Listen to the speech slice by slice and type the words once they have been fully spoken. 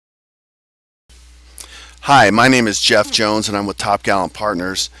Hi, my name is Jeff Jones and I'm with Top Gallant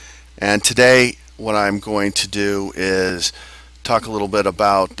Partners. And today what I'm going to do is talk a little bit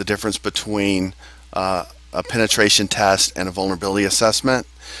about the difference between a penetration test and a vulnerability assessment.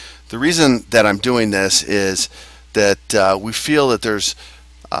 The reason that I'm doing this is that we feel that there's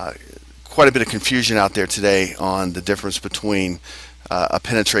quite a bit of confusion out there today on the difference between a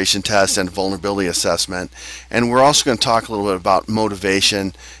penetration test and a vulnerability assessment. And we're also going to talk a little bit about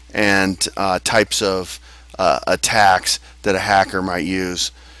motivation and types of attacks that a hacker might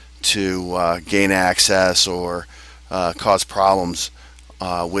use to gain access or cause problems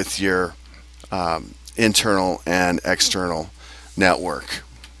with your internal and external network.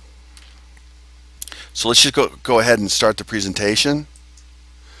 So let's just go ahead and start the presentation.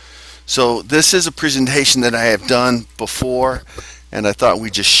 So this is a presentation that I have done before, and I thought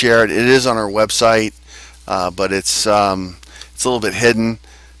we'd just share it. It is on our website, but it's a little bit hidden.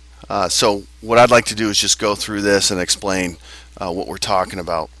 So what I'd like to do is just go through this and explain what we're talking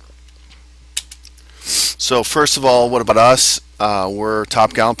about. So first of all, what about us? We're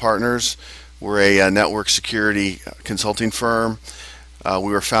Top Gallant Partners. We're a network security consulting firm.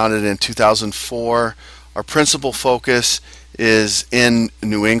 We were founded in 2004. Our principal focus is in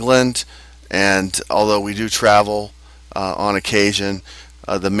New England, and although we do travel on occasion,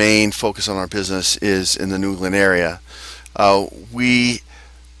 the main focus on our business is in the New England area. We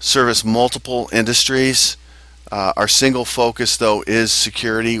service multiple industries. Our single focus, though, is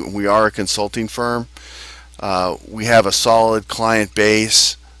security. We are a consulting firm. We have a solid client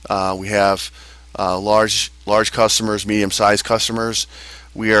base. We have large customers, medium-sized customers.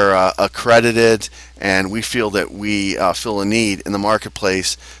 We are accredited, and we feel that we fill a need in the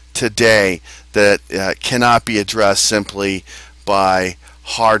marketplace today that cannot be addressed simply by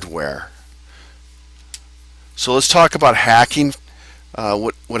hardware. So let's talk about hacking.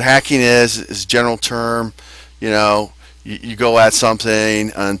 What hacking is a general term. You go at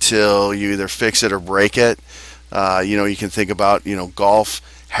something until you either fix it or break it. You can think about golf,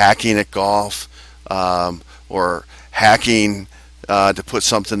 hacking at golf, or hacking to put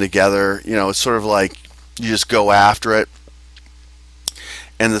something together. It's sort of like you just go after it.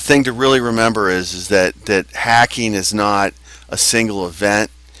 And the thing to really remember is that hacking is not a single event.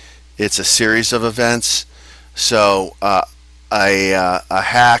 It's a series of events. So a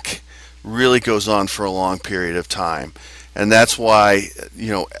hack really goes on for a long period of time, and that's why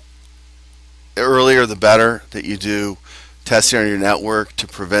earlier the better that you do testing on your network to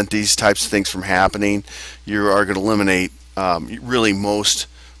prevent these types of things from happening. You are going to eliminate really most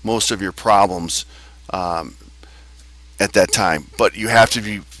of your problems at that time. But you have to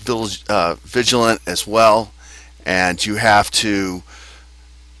be vigilant as well, and you have to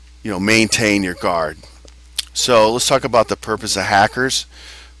maintain your guard. So let's talk about the purpose of hackers.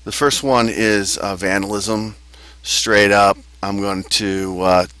 The first one is vandalism. Straight up, I'm going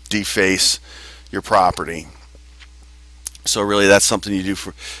to deface your property. So really, that's something you do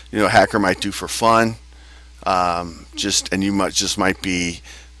for, a hacker might do for fun. And you might be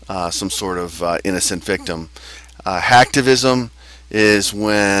some sort of innocent victim. Hacktivism is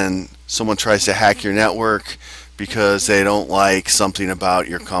when someone tries to hack your network because they don't like something about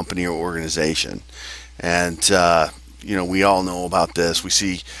your company or organization. And we all know about this. We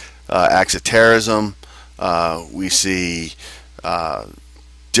see acts of terrorism. We see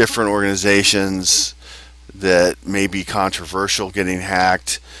different organizations that may be controversial getting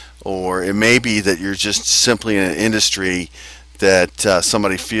hacked, or it may be that you're just simply in an industry that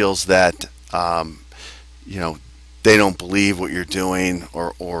somebody feels that they don't believe what you're doing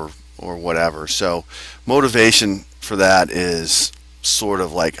or whatever. So motivation for that is sort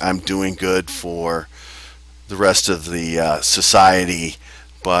of like, I'm doing good for the rest of the society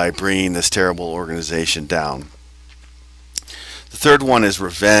by bringing this terrible organization down. The third one is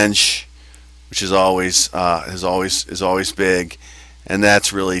revenge, which is always big, and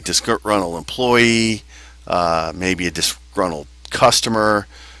that's really disgruntled employee, maybe a disgruntled customer,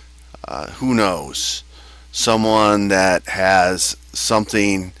 who knows, someone that has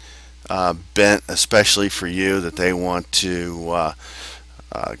something bent especially for you that they want to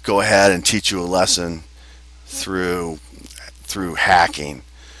go ahead and teach you a lesson through hacking.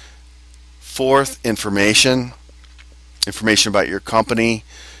 Fourth, information about your company,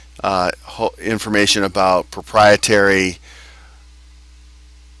 information about proprietary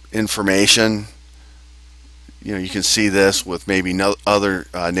information. You can see this with maybe other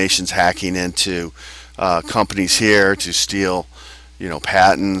nations hacking into companies here to steal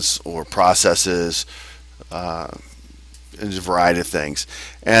patents or processes, and a variety of things.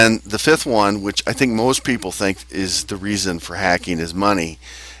 And the fifth one, which I think most people think is the reason for hacking, is money.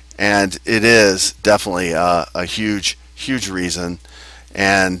 and it is definitely a huge reason,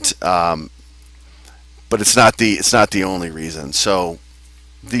 and but it's not the only reason. So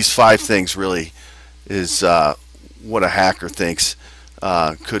these 5 things really is what a hacker thinks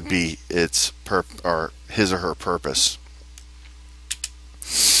could be its or his or her purpose.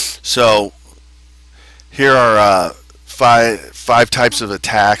 So here are five types of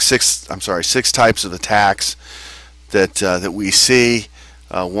attacks. Six types of attacks that we see.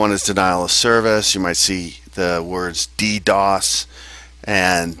 One is denial of service. You might see the words DDoS,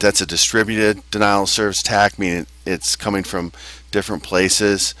 and that's a distributed denial of service attack, meaning it's coming from different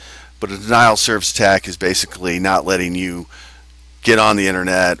places. But a denial of service attack is basically not letting you get on the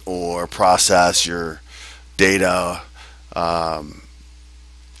internet or process your data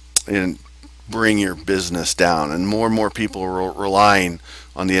and bring your business down. And more people are relying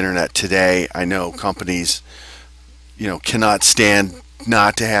on the internet today. I know companies, cannot stand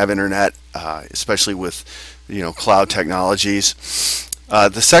not to have internet, especially with, cloud technologies.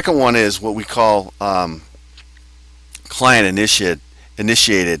 The second one is what we call client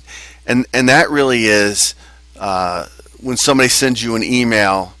initiated, and that really is when somebody sends you an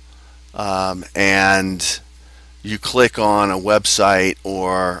email and you click on a website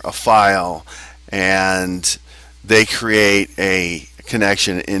or a file and they create a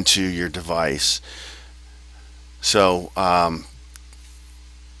connection into your device. So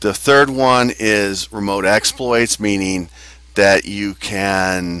the third one is remote exploits, meaning that you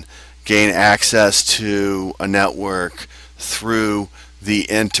can gain access to a network through the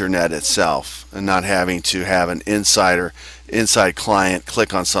internet itself and not having to have an inside client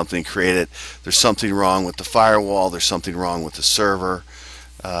click on something, create it. There's something wrong with the firewall, there's something wrong with the server,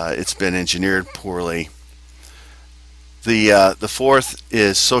 it's been engineered poorly. The fourth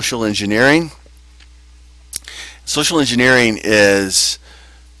is social engineering. Social engineering is,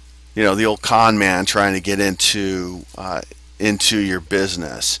 the old con man trying to get into your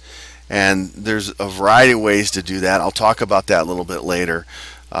business. And there's a variety of ways to do that. I'll talk about that a little bit later.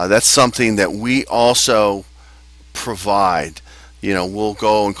 That's something that we also provide. We'll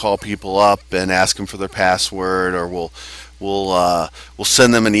go and call people up and ask them for their password, or we'll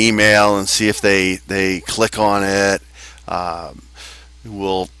send them an email and see if they click on it.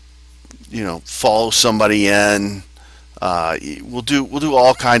 We'll follow somebody in. We'll do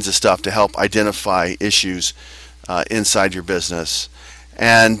all kinds of stuff to help identify issues inside your business.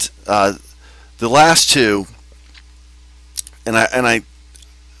 And the last two, and I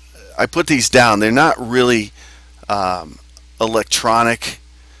put these down. They're not really electronic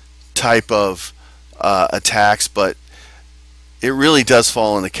type of attacks, but it really does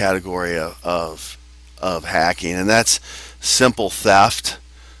fall in the category of hacking, and that's simple theft.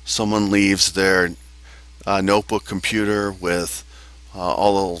 Someone leaves their notebook computer with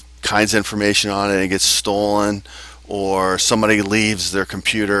all kinds of information on it and it gets stolen, or somebody leaves their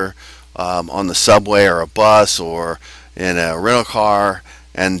computer on the subway or a bus or in a rental car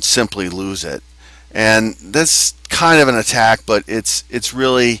and simply lose it. And that's kind of an attack, but it's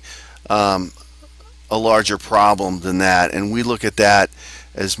really a larger problem than that, and we look at that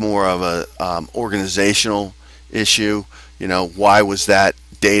as more of a organizational issue. Why was that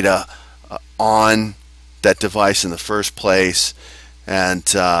data on that device in the first place? And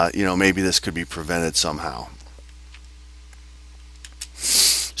maybe this could be prevented somehow.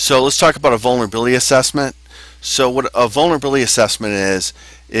 So let's talk about a vulnerability assessment. So what a vulnerability assessment is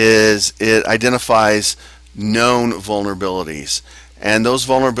it identifies known vulnerabilities, and those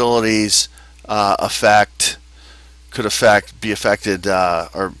vulnerabilities be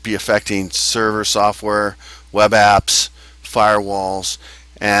affecting server software, web apps, firewalls,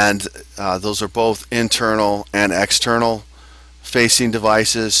 and those are both internal and external facing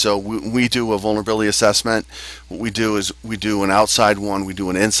devices. So we do a vulnerability assessment. What we do is we do an outside one, we do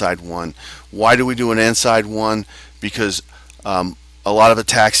an inside one. Why do we do an inside one? Because a lot of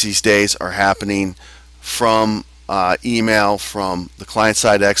attacks these days are happening from email, from the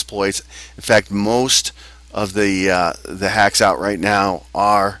client-side exploits. In fact, most of the hacks out right now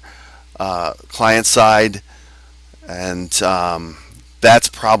are client-side, and that's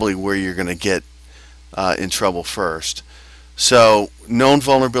probably where you're going to get in trouble first. So known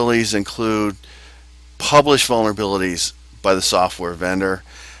vulnerabilities include published vulnerabilities by the software vendor,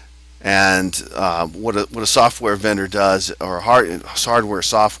 and what a software vendor does, or hardware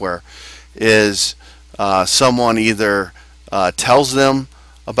software, is someone either tells them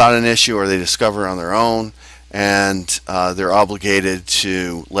about an issue or they discover it on their own, and they're obligated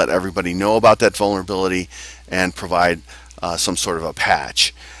to let everybody know about that vulnerability and provide some sort of a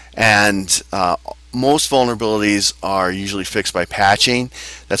patch. And most vulnerabilities are usually fixed by patching.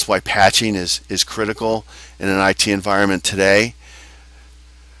 That's why patching is critical in an IT environment today.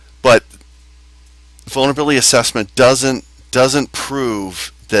 But vulnerability assessment doesn't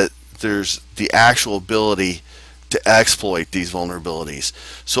prove that there's the actual ability to exploit these vulnerabilities.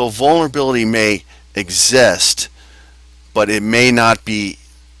 So a vulnerability may exist, but it may not be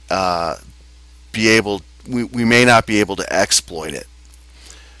we may not be able to exploit it.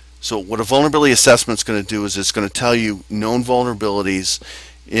 So what a vulnerability assessment is going to do is it's going to tell you known vulnerabilities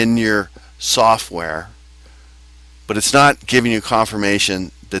in your software, but it's not giving you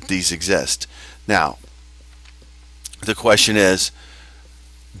confirmation that these exist. Now, the question is,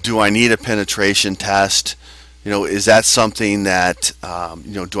 do I need a penetration test? Is that something that,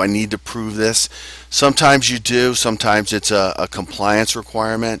 do I need to prove this? Sometimes you do. Sometimes it's a compliance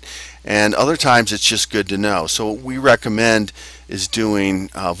requirement, and other times it's just good to know. So what we recommend is doing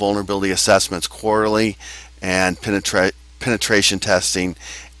vulnerability assessments quarterly and penetration testing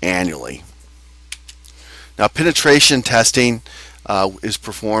annually. Now, penetration testing is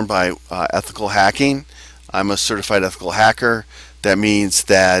performed by Ethical Hacking. I'm a certified ethical hacker. That means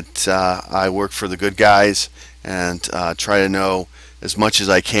that I work for the good guys and try to know as much as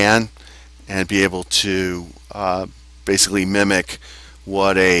I can and be able to basically mimic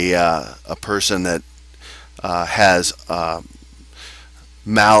what a person that has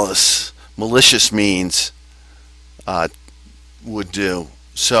malicious means would do.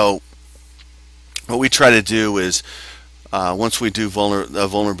 So what we try to do is once we do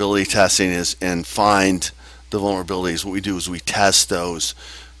vulnerability testing and find the vulnerabilities, what we do is we test those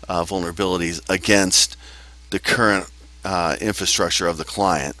vulnerabilities against the current infrastructure of the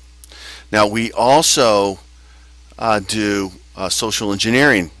client. Now, we also do social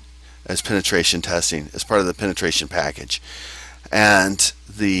engineering as penetration testing as part of the penetration package. And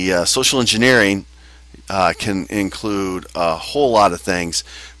the social engineering can include a whole lot of things,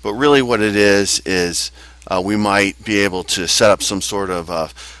 but really what it is we might be able to set up some sort of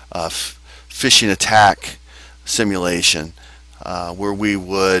phishing attack simulation where we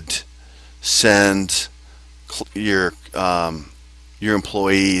would send your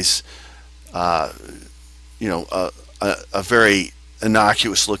employees a very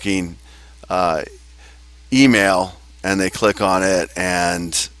innocuous looking email, and they click on it,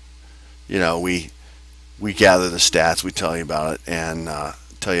 and we gather the stats, we tell you about it, and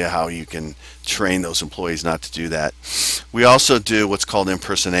tell you how you can train those employees not to do that. We also do what's called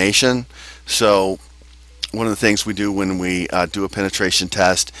impersonation. So one of the things we do when we do a penetration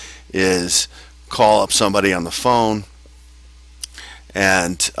test is call up somebody on the phone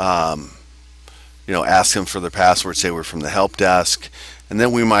and ask them for their password, say we're from the help desk, and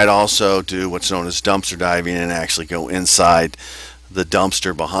then we might also do what's known as dumpster diving and actually go inside the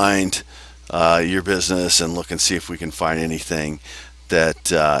dumpster behind your business and look and see if we can find anything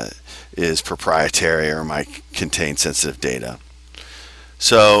that is proprietary or might contain sensitive data.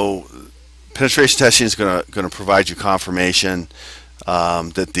 So penetration testing is going to provide you confirmation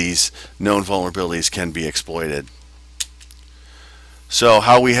that these known vulnerabilities can be exploited. So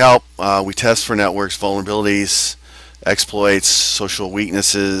how we help, we test for networks, vulnerabilities, exploits, social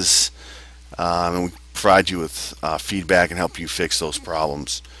weaknesses, and we provide you with feedback and help you fix those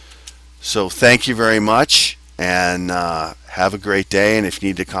problems. So thank you very much, and have a great day. And if you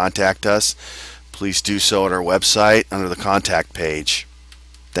need to contact us, please do so at our website under the contact page.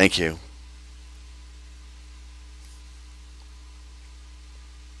 Thank you.